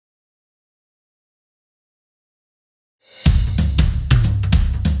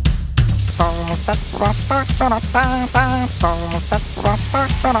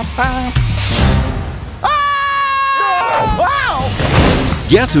Wow!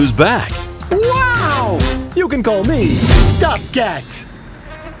 Guess who's back? Wow! You can call me Top Cat.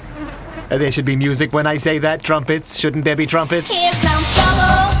 There should be music when I say that. Trumpets. Shouldn't there be trumpets? Here comes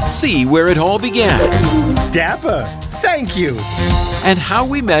trouble. See where it all began Dapper. Thank you. and how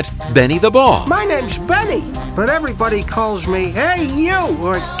we met Benny the Ball. My name's Benny, but everybody calls me, hey, you,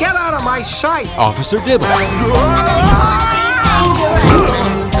 or get out of my sight. Officer Dibble.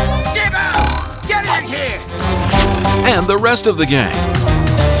 Dibble! Get in here! And the rest of the gang.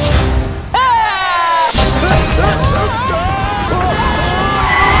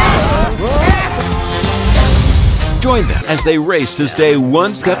 Join them as they race to stay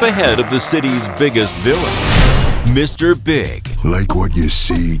one step ahead of the city's biggest villain, Mr. Big. Like what you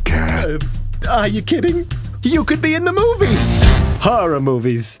see, Cat? Are you kidding? You could be in the movies. Horror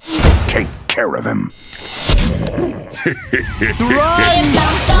movies. Take care of him. Here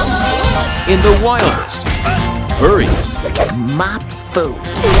comes trouble. In the wildest, furriest, My food.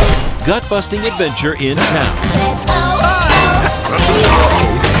 gut-busting adventure in town, Oh,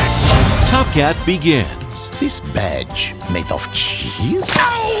 Top Cat begins. This badge made of cheese?